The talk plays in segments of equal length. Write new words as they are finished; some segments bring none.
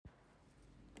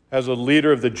As a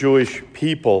leader of the Jewish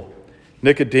people,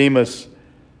 Nicodemus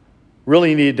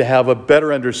really needed to have a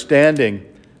better understanding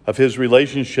of his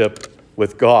relationship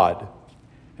with God.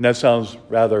 And that sounds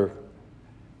rather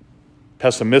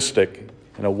pessimistic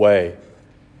in a way.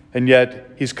 And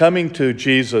yet, he's coming to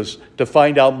Jesus to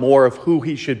find out more of who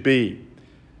he should be.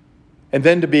 And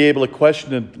then to be able to question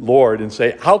the Lord and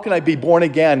say, how can I be born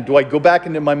again? Do I go back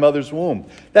into my mother's womb?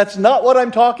 That's not what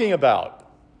I'm talking about,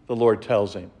 the Lord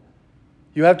tells him.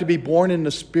 You have to be born in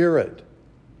the Spirit.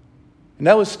 And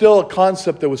that was still a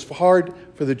concept that was hard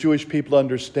for the Jewish people to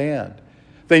understand.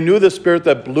 They knew the Spirit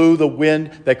that blew the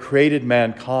wind that created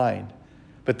mankind.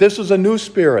 But this was a new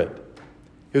Spirit.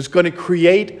 It was going to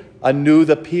create anew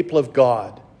the people of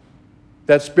God.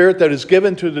 That Spirit that is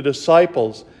given to the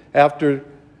disciples after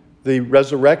the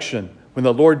resurrection, when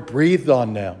the Lord breathed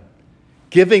on them,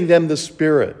 giving them the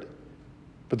Spirit.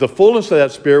 But the fullness of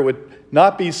that Spirit would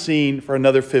not be seen for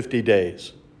another 50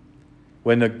 days,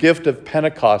 when the gift of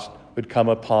Pentecost would come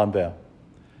upon them.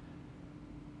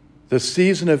 The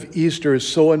season of Easter is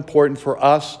so important for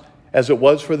us as it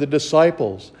was for the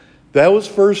disciples. Those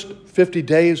first 50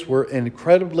 days were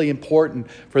incredibly important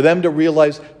for them to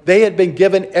realize they had been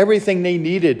given everything they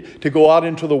needed to go out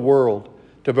into the world,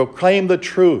 to proclaim the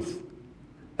truth.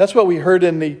 That's what we heard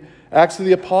in the Acts of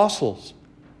the Apostles.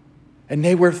 And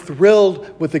they were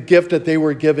thrilled with the gift that they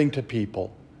were giving to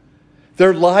people.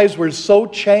 Their lives were so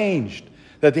changed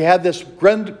that they had this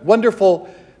wonderful,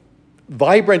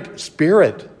 vibrant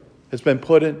spirit that's been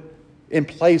put in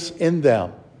place in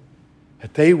them,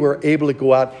 that they were able to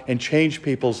go out and change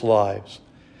people's lives.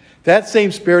 That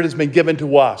same Spirit has been given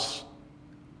to us.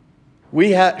 We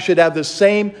should have the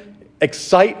same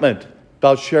excitement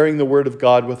about sharing the Word of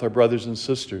God with our brothers and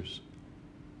sisters.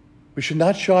 We should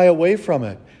not shy away from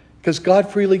it, because God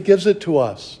freely gives it to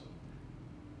us.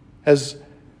 As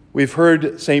we've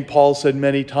heard St. Paul said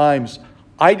many times,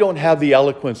 I don't have the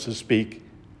eloquence to speak,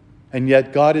 and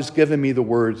yet God has given me the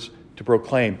words to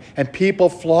proclaim. And people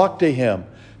flocked to him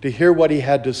to hear what he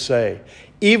had to say.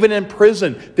 Even in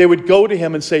prison, they would go to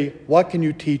him and say, what can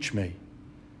you teach me?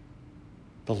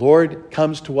 The Lord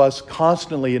comes to us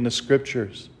constantly in the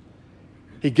Scriptures.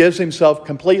 He gives himself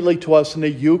completely to us in the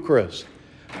Eucharist.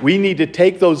 We need to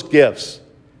take those gifts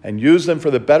and use them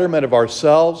for the betterment of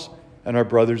ourselves and our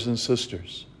brothers and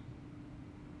sisters.